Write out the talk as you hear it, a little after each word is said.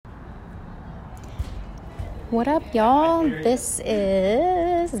What up, y'all? This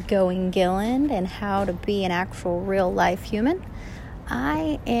is Going Gilland and how to be an actual real life human.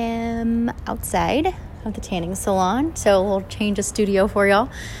 I am outside of the tanning salon, so we'll change a studio for y'all.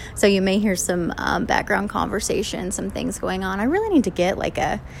 So you may hear some background conversation, some things going on. I really need to get I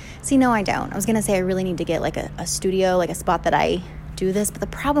don't. I was going to say I really need to get a studio, like a spot that I do this. But the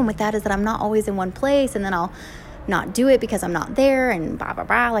problem with that is that I'm not always in one place, and then I'll not do it because I'm not there and blah, blah,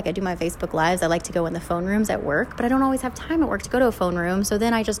 blah. Like I do my Facebook Lives. I like to go in the phone rooms at work, but I don't always have time at work to go to a phone room. So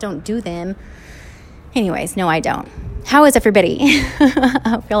then I just don't do them. Anyways, no, I don't. How is everybody? I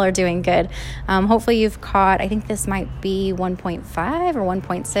hope y'all are doing good. Hopefully you've caught, I think this might be 1.5 or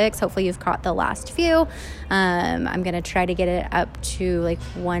 1.6. Hopefully you've caught the last few. I'm going to try to get it up to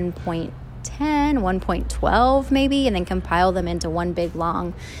 1.10, 1.12 maybe, and then compile them into one big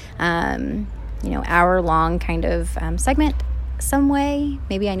long hour-long kind of segment some way.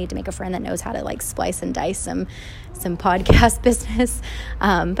 Maybe I need to make a friend that knows how to splice and dice some podcast business.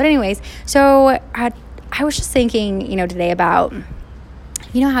 But anyways, so I was just thinking, today about,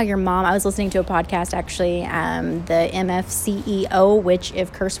 how your mom, I was listening to a podcast actually, the MFCEO, which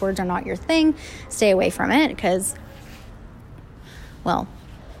if curse words are not your thing, stay away from it because,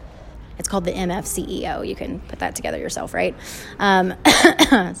 it's called the MFCEO. You can put that together yourself, right?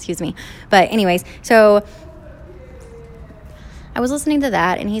 Excuse me. But anyways, so I was listening to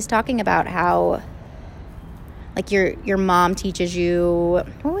that, and he's talking about how, your mom teaches you,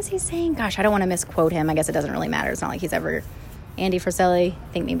 what was he saying? Gosh, I don't want to misquote him. I guess it doesn't really matter. It's not like he's ever, Andy Frisella, I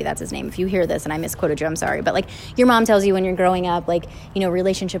think maybe that's his name. If you hear this and I misquoted you, I'm sorry. But your mom tells you when you're growing up,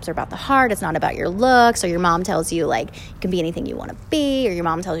 relationships are about the heart. It's not about your looks. Or your mom tells you you can be anything you want to be. Or your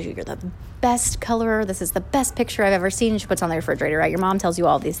mom tells you you're the best colorer. This is the best picture I've ever seen. She puts on the refrigerator, right? Your mom tells you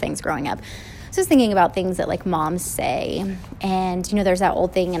all these things growing up. So I was thinking about things that moms say. And, there's that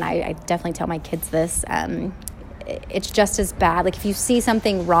old thing, and I definitely tell my kids this. It's just as bad. If you see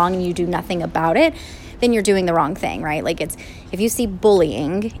something wrong and you do nothing about it, then you're doing the wrong thing, right? It's if you see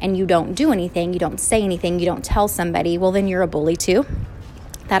bullying and you don't do anything, you don't say anything, you don't tell somebody, well, then you're a bully too.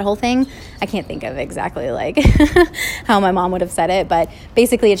 That whole thing, I can't think of exactly how my mom would have said it, but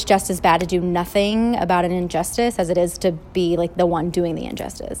basically it's just as bad to do nothing about an injustice as it is to be the one doing the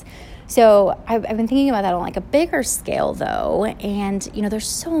injustice. So I've been thinking about that on a bigger scale though, and there's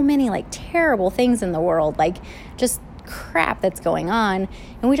so many terrible things in the world, just crap that's going on,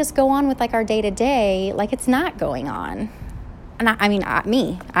 and we just go on with our day to day it's not going on. And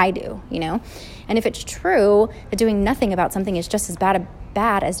I do, and if it's true that doing nothing about something is just as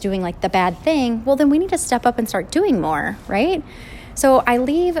bad as doing the bad thing, well then we need to step up and start doing more, right? So I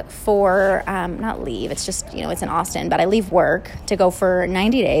leave for, it's just, it's in Austin, but I leave work to go for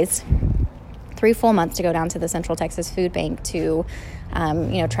 90 days, 3 full months to go down to the Central Texas Food Bank to,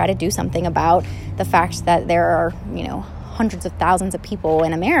 try to do something about the fact that there are, hundreds of thousands of people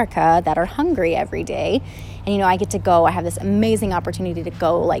in America that are hungry every day. And, I get to go, I have this amazing opportunity to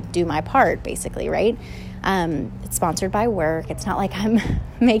go do my part basically, right? It's sponsored by work. It's not like I'm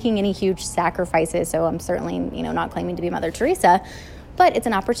making any huge sacrifices. So I'm certainly, not claiming to be Mother Teresa, but it's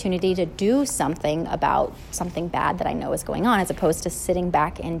an opportunity to do something about something bad that I know is going on, as opposed to sitting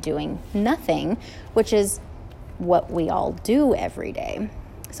back and doing nothing, which is what we all do every day.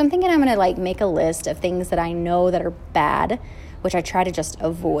 So I'm thinking I'm going to make a list of things that I know that are bad, which I try to just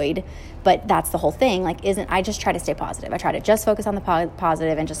avoid. But that's the whole thing. I just try to stay positive. I try to just focus on the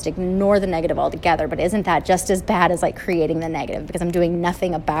positive and just ignore the negative altogether. But isn't that just as bad as creating the negative? Because I'm doing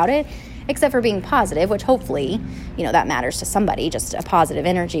nothing about it except for being positive, which hopefully, that matters to somebody. Just a positive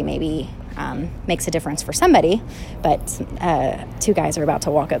energy maybe makes a difference for somebody. But 2 guys are about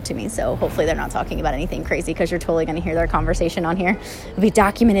to walk up to me, so hopefully they're not talking about anything crazy, because you're totally going to hear their conversation on here. It'll be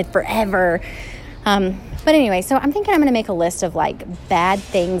documented forever. But anyway, so I'm thinking I'm going to make a list of bad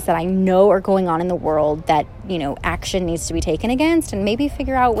things that I know are going on in the world that, action needs to be taken against, and maybe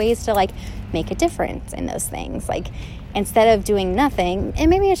figure out ways to make a difference in those things. Instead of doing nothing, and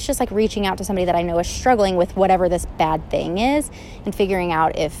maybe it's just reaching out to somebody that I know is struggling with whatever this bad thing is, and figuring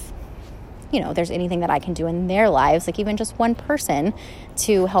out if, there's anything that I can do in their lives, even just one person,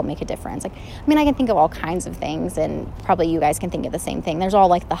 to help make a difference. I can think of all kinds of things, and probably you guys can think of the same thing. There's all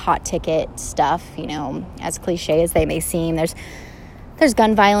the hot ticket stuff, as cliche as they may seem. There's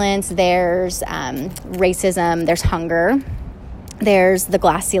gun violence, there's racism, there's hunger, there's the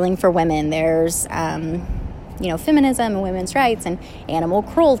glass ceiling for women, there's feminism and women's rights and animal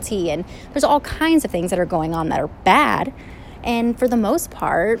cruelty, and there's all kinds of things that are going on that are bad. And for the most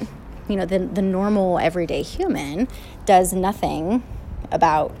part, the normal everyday human does nothing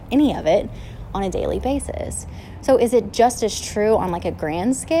about any of it, on a daily basis. So is it just as true on like a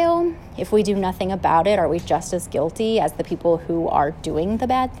grand scale? If we do nothing about it, are we just as guilty as the people who are doing the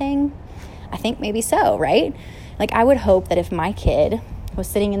bad thing? I think maybe so, right? Like, I would hope that if my kid was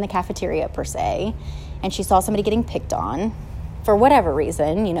sitting in the cafeteria per se, and she saw somebody getting picked on for whatever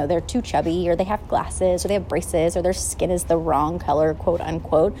reason, you know, they're too chubby, or they have glasses, or they have braces, or their skin is the wrong color, quote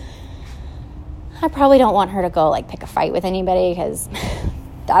unquote, I probably don't want her to go like pick a fight with anybody, because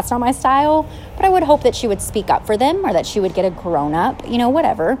that's not my style. But I would hope that she would speak up for them, or that she would get a grown up, you know,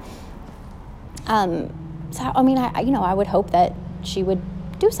 whatever. So I mean, I would hope that she would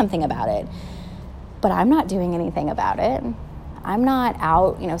do something about it. But I'm not doing anything about it. I'm not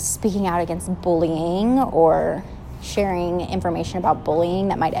out, you know, speaking out against bullying, or sharing information about bullying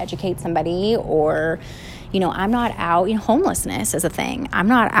that might educate somebody, or, you know, I'm not out, you know, homelessness is a thing. I'm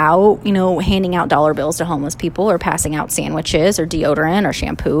not out, you know, handing out dollar bills to homeless people, or passing out sandwiches or deodorant or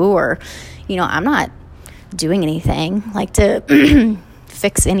shampoo, or, you know, I'm not doing anything like to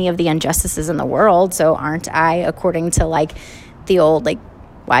fix any of the injustices in the world. So aren't I, according to like the old like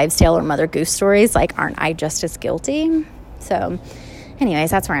wives' tale or Mother Goose stories, like, aren't I just as guilty? So anyways,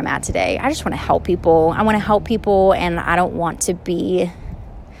 that's where I'm at today. I just want to help people. I want to help people, and I don't want to be,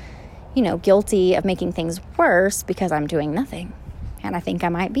 you know, guilty of making things worse because I'm doing nothing. And I think I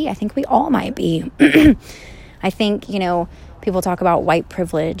might be. I think we all might be. I think, you know, people talk about white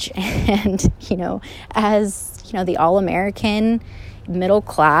privilege, and, you know, as, you know, the all-American middle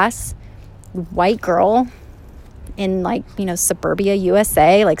class white girl in, like, you know, suburbia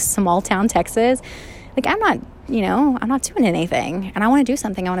USA, like small town Texas, like, I'm not doing anything, and I want to do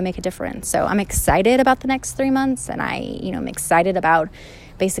something. I want to make a difference. So I'm excited about the next 3 months, and I'm excited about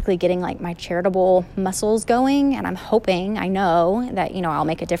basically getting like my charitable muscles going. And I'm hoping, I know that, you know, I'll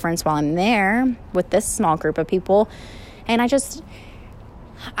make a difference while I'm there with this small group of people. And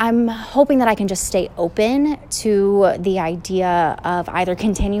I'm hoping that I can just stay open to the idea of either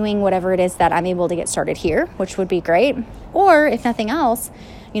continuing whatever it is that I'm able to get started here, which would be great, or if nothing else,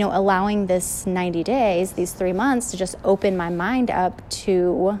 you know, allowing this 90 days, these 3 months, to just open my mind up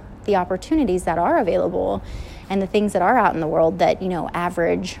to the opportunities that are available and the things that are out in the world that, you know,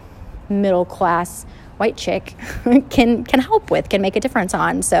 average middle class white chick can help with, can make a difference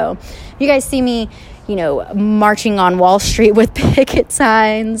on. So if you guys see me, you know, marching on Wall Street with picket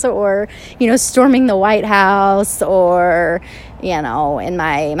signs, or, you know, storming the White House, or, you know, in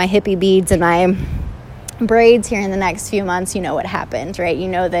my hippie beads and my braids here in the next few months, you know what happened, right? You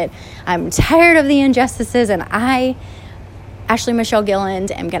know that I'm tired of the injustices, and I, Ashley Michelle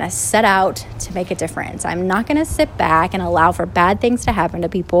Gilland, am going to set out to make a difference. I'm not going to sit back and allow for bad things to happen to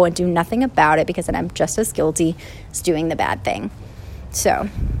people and do nothing about it, because then I'm just as guilty as doing the bad thing. So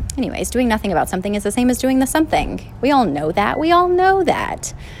anyways, doing nothing about something is the same as doing the something. We all know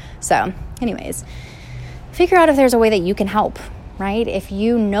that. So anyways, figure out if there's a way that you can help, right? If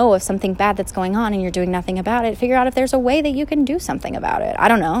you know of something bad that's going on and you're doing nothing about it, figure out if there's a way that you can do something about it. I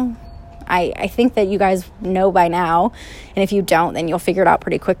don't know. I think that you guys know by now, and if you don't, then you'll figure it out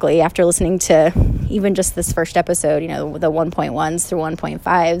pretty quickly after listening to even just this first episode, you know, the 1.1s through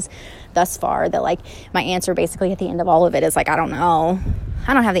 1.5s thus far, that like my answer basically at the end of all of it is like, I don't know.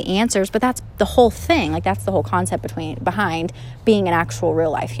 I don't have the answers, but that's the whole thing. Like, that's the whole concept behind being an actual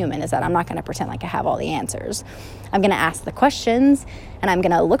real life human, is that I'm not going to pretend like I have all the answers. I'm going to ask the questions, and I'm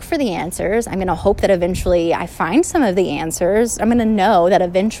going to look for the answers. I'm going to hope that eventually I find some of the answers. I'm going to know that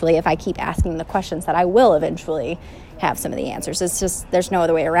eventually, if I keep asking the questions, that I will eventually have some of the answers. It's just, there's no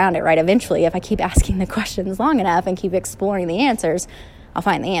other way around it, right? Eventually, if I keep asking the questions long enough and keep exploring the answers, I'll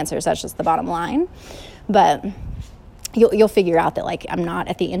find the answers. That's just the bottom line. But you'll figure out that, like, I'm not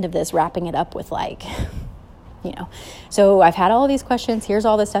at the end of this wrapping it up with, like, you know, so I've had all of these questions, here's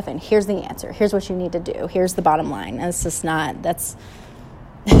all this stuff, and here's the answer, here's what you need to do, here's the bottom line. And it's just not, that's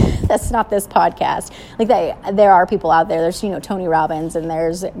not this podcast. Like, there are people out there, there's, you know, Tony Robbins, and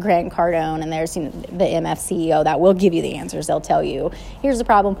there's Grant Cardone, and there's, you know, the MF CEO that will give you the answers. They'll tell you, here's the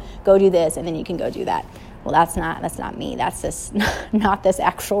problem, go do this, and then you can go do that. Well, that's not me. That's just not this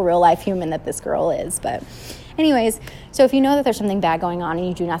actual real life human that this girl is. But anyways, so if you know that there's something bad going on and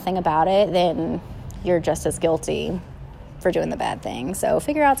you do nothing about it, then you're just as guilty for doing the bad thing. So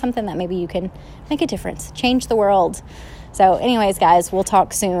figure out something that maybe you can make a difference, change the world. So anyways, guys, we'll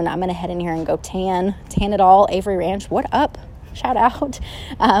talk soon. I'm going to head in here and go tan it all. Avery Ranch, what up? Shout out.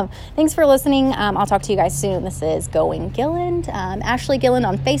 Thanks for listening. I'll talk to you guys soon. This is Going Gilland. Ashley Gilland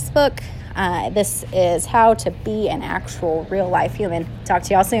on Facebook. This is how to be an actual real life human. Talk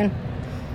to y'all soon.